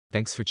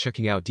Thanks for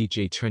checking out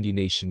DJ Trendie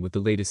Nation with the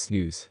latest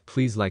news.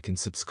 Please like and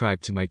subscribe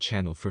to my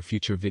channel for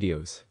future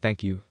videos.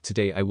 Thank you.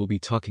 Today I will be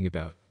talking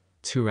about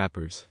 2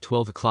 rappers,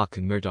 12 O'Clock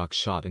and Murdock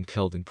shot and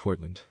killed in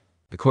Portland.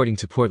 According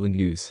to Portland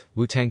News,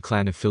 Wu-Tang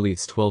Clan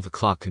affiliates 12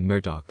 O'Clock and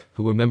Murdock,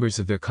 who were members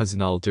of their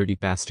cousin All Dirty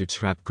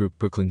Bastards rap group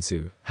Brooklyn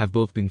Zoo, have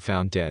both been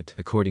found dead,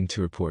 according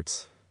to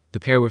reports. The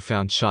pair were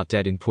found shot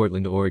dead in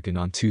Portland, Oregon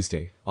on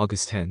Tuesday,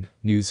 August 10,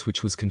 news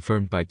which was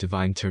confirmed by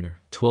Divine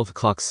Turner, 12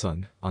 O'Clock's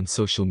son, on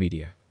social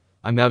media.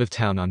 "I'm out of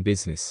town on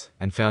business,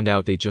 and found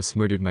out they just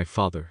murdered my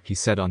father," he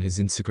said on his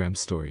Instagram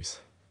stories.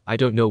 "I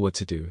don't know what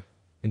to do."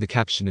 In the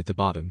caption at the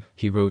bottom,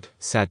 he wrote,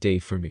 "Sad day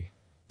for me.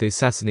 They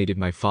assassinated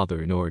my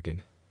father in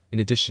Oregon." In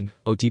addition,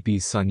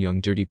 ODB's son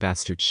Young Dirty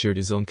Bastard shared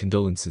his own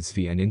condolences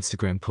via an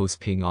Instagram post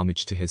paying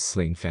homage to his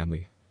slain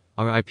family.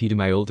 "RIP to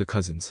my older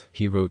cousins,"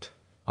 he wrote.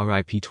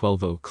 "RIP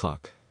 12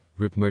 O'Clock.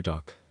 Rip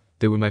Murdock.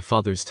 They were my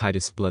father's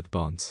tightest blood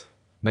bonds.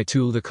 My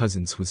 2 older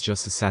cousins was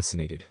just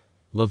assassinated.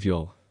 Love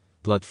y'all.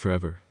 Blood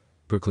forever.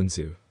 Brooklyn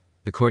Zoo."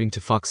 According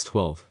to Fox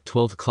 12,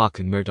 12 O'Clock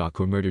and Murdock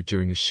were murdered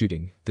during a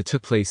shooting that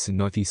took place in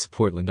northeast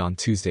Portland on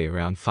Tuesday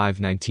around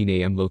 5:19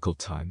 a.m. local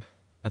time.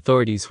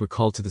 Authorities were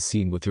called to the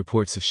scene with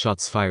reports of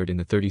shots fired in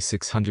the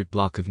 3600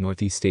 block of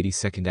Northeast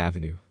 82nd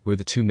Avenue, where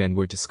the 2 men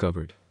were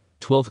discovered.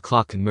 12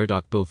 O'Clock and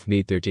Murdock both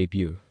made their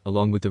debut,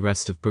 along with the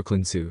rest of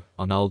Brooklyn Zoo,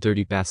 on All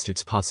Dirty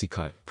Bastards' posse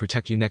cut,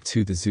 Protect Your Neck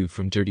 2. The Zoo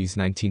from Dirty's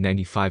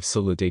 1995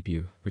 solo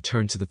debut,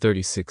 returned to the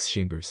 36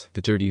 chambers,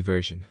 the Dirty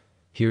version.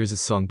 Here is a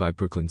song by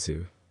Brooklyn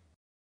Zoo.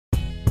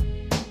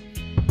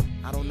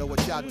 I don't know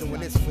what y'all doing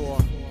this for,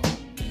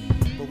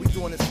 but we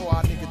doing this for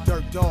our nigga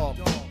Dirt Dog.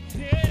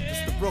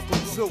 It's the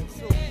Brooklyn Zoo,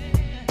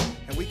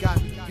 and we got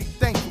to be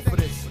thankful for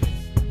this.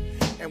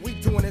 And we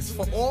doing this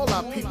for all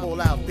our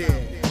people out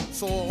there.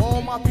 So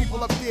all my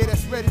people up there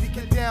that's ready to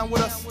get down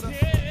with us,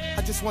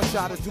 I just want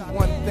y'all to do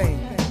one thing.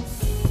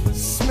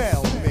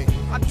 Smell me.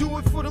 I do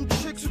it for them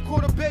chicks who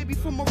caught a baby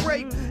from a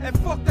rape, and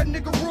fuck that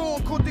nigga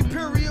wrong, caught their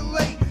period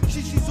late.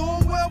 She's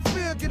on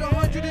welfare, get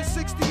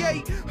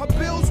 168. Her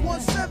bill's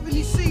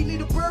 170, she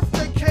need a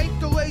birthday cake.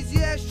 The lazy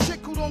ass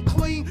chick who don't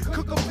clean,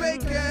 cook a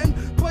bacon,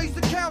 plays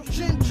the couch,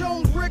 Jim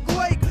Jones, Rick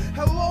Lake.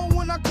 Hello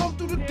when I come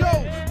through the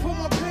door, pull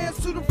my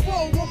pants to the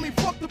floor, want me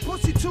fuck the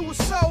pussy to a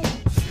soul.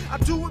 I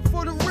do it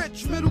for the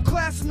rich, middle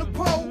class and the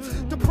poor,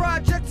 the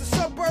projects, the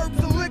suburbs,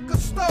 the liquor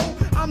store.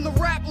 I'm the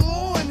rap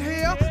law in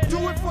here,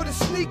 do it for the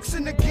sneaks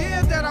and the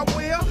gear that I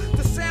wear.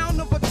 The sound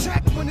of a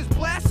check when it's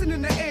blasting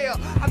in the air.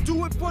 I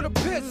do it for the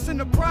piss and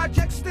the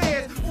project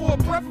stairs, for a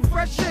breath of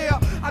fresh air.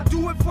 I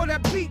do it for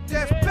that beat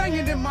that's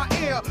banging in my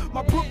ear.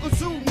 My Brooklyn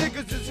Zoo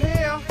niggas is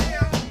here.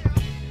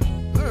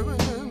 Living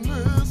in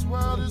this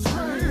world is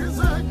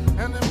crazy,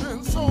 and it's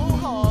been so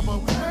hard, but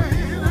we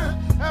made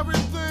it.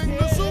 Everything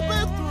the zoo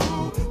been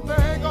through,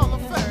 thank all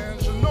the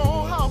fans, you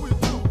know how we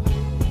do.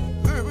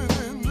 Living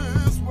in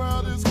this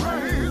world is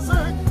crazy,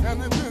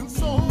 and it's been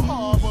so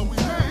hard, but we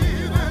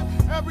made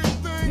it.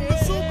 Everything the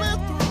zoo been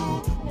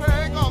through,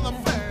 thank all the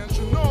fans,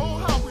 you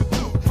know how we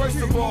do. First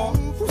of all,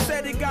 who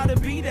said it gotta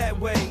be that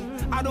way?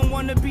 I don't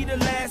wanna be the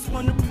last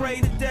one to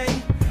pray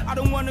today. I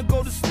don't wanna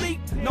go to sleep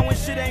knowing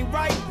shit ain't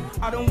right.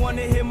 I don't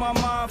wanna hear my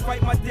mom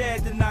fight my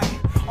dad tonight.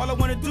 All I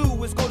wanna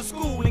do is go to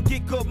school and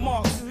get good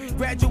marks,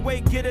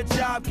 graduate, get a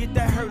job, get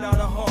that hurt out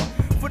of heart.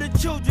 For the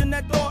children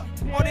that thought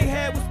all they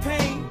had was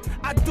pain,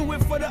 I do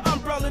it for the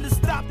umbrella to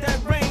stop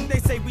that rain. They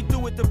say we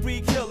do it to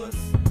breed killers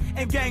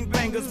and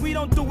gangbangers. We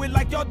don't do it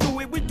like y'all do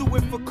it, we do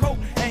it for coat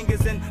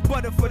hangers and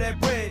butter for that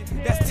bread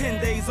that's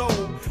 10 days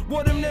old.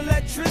 Want them the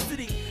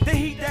electricity, the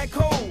heat that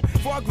cold.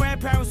 For our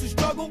grandparents who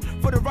struggle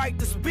for the right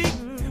to speak,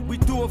 we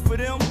do it for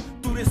them,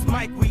 through this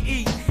mic we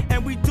eat.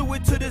 And we do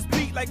it to this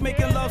beat like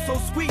making love so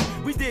sweet.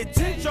 We did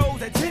 10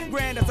 shows at 10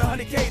 grand, that's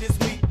 100K this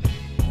week.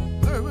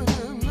 Living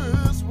in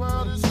this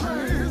world is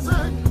crazy,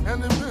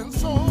 and it's been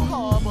so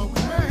hard, but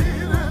we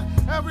made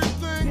it.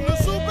 Everything the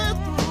zoo been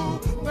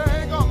through,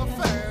 thank all the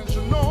fans,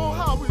 you know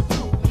how we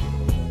do.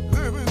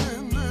 Living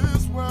in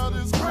this world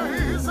is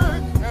crazy,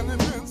 and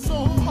it's been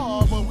so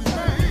hard, but we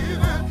made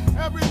it.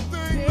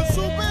 Everything the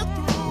zoo been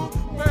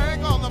through,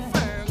 thank all the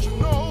fans, you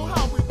know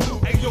how we do.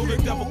 Hey yo, the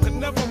devil could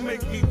never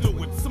make me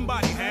do it.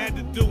 Somebody had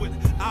to do it.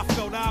 I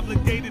felt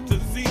obligated to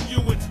see you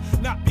it,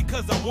 not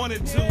because I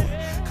wanted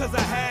to, cause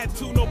I had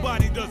to.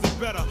 Nobody does it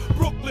better.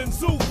 Brooklyn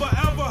Zoo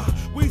forever.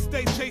 We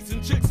stay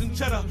chasing chicks and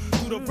cheddar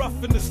through the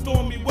rough and the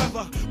stormy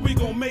weather. We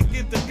gon' make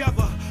it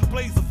together.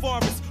 Blaze the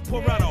forest,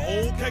 pour out a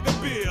whole keg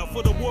of beer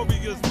for the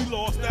warriors we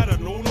lost that are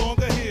no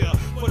longer here.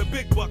 For the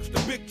big bucks, the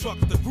big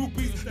trucks, the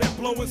groupies that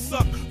blow and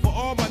suck. For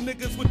all my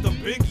niggas with them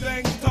big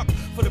things tucked.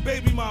 For the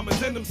baby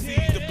mamas and them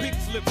C's, the pink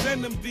slips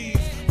and them D's.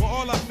 For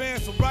all our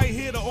fans from right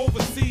here to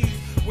overseas.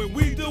 When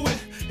we do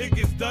it, it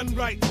gets done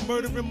right.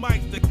 Murdering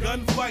mics, the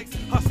gunfights,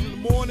 hustling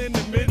morning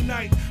to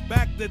midnight.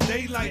 Back to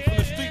daylight from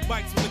the street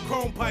bikes with the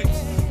chrome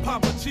pipes.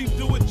 Papa Chief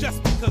do it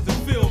just because it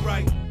feel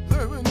right.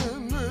 Living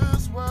in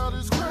this world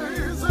is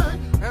crazy,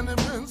 and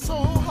it's been so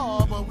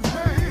hard, but we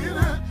made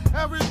it.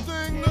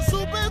 Everything the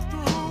zoo been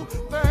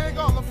through, thank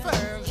all the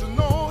fans, you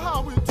know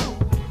how we do.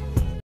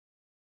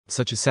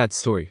 Such a sad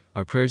story.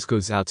 Our prayers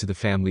goes out to the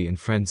family and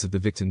friends of the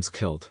victims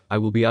killed. I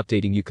will be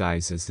updating you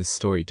guys as this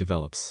story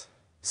develops.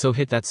 So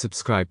hit that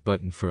subscribe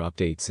button for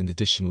updates and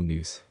additional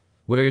news.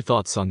 What are your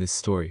thoughts on this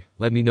story?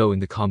 Let me know in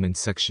the comments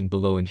section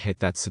below and hit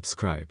that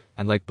subscribe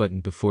and like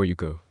button before you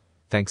go.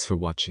 Thanks for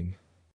watching.